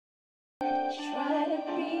Try to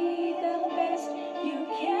be the best you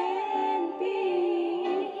can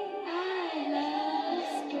be. I love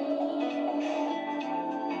school.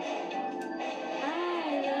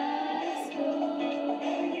 I love school.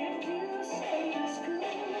 I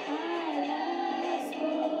love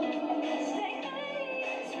school.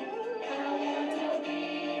 I want to be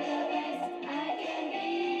the best I can be.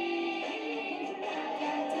 I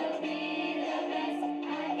got to be the best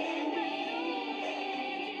I can be.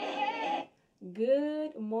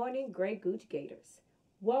 Good morning, Great Gooch Gators.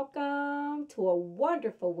 Welcome to a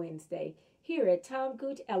wonderful Wednesday here at Tom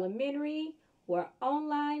Gooch Elementary, where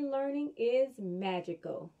online learning is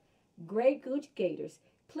magical. Great Gooch Gators,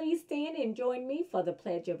 please stand and join me for the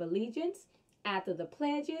Pledge of Allegiance. After the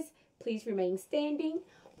pledges, please remain standing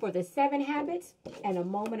for the 7 habits and a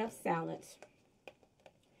moment of silence.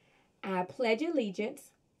 I pledge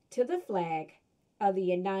allegiance to the flag of the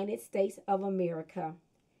United States of America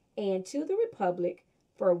and to the republic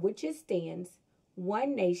for which it stands,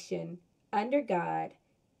 one nation, under God,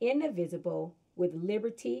 indivisible, with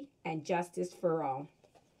liberty and justice for all.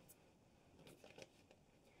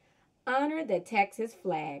 Honor the Texas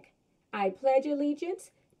flag. I pledge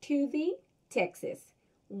allegiance to the Texas,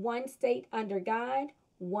 one state under God,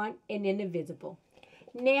 one and indivisible.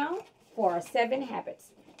 Now for our 7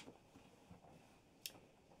 habits.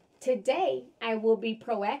 Today, I will be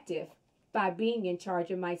proactive by being in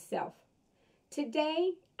charge of myself.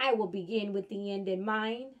 Today, I will begin with the end in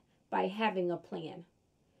mind by having a plan.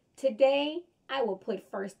 Today, I will put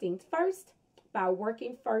first things first by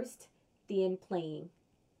working first, then playing.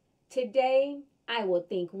 Today, I will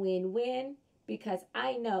think win-win because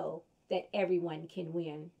I know that everyone can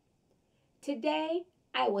win. Today,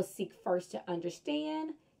 I will seek first to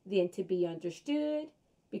understand, then to be understood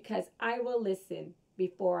because I will listen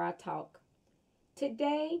before I talk.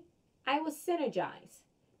 Today, I will synergize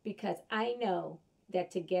because I know that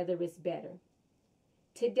together is better.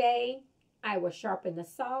 Today, I will sharpen the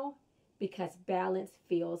saw because balance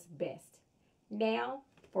feels best. Now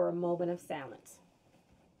for a moment of silence.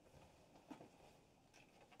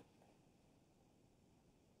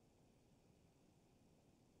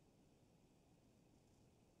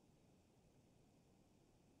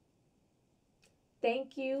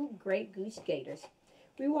 Thank you, Great Gooch Gators.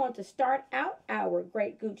 We want to start out our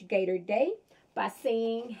Great Gooch Gator Day by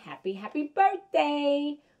saying happy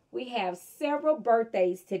birthday. We have several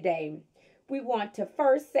birthdays today. We want to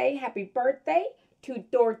first say happy birthday to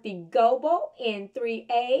Dorothy Gobo in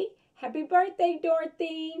 3A. Happy birthday,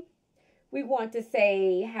 Dorothy. We want to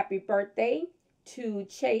say happy birthday to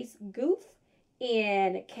Chase Goof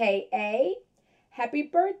in KA. Happy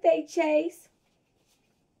birthday, Chase.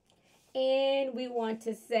 And we want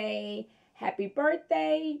to say happy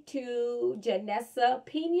birthday to Janessa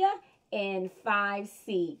Pena in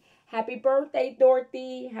 5C. Happy birthday,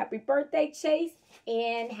 Dorothy. Happy birthday, Chase.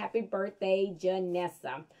 And happy birthday,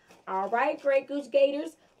 Janessa. All right, Great Gooch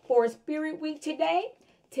Gators, for Spirit Week today.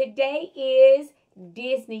 Today is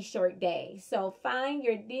Disney Shirt Day. So find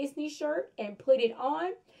your Disney shirt and put it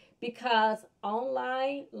on because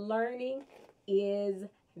online learning is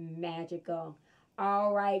magical.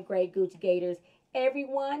 All right, Great Gooch Gators.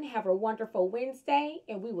 Everyone have a wonderful Wednesday,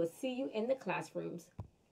 and we will see you in the classrooms.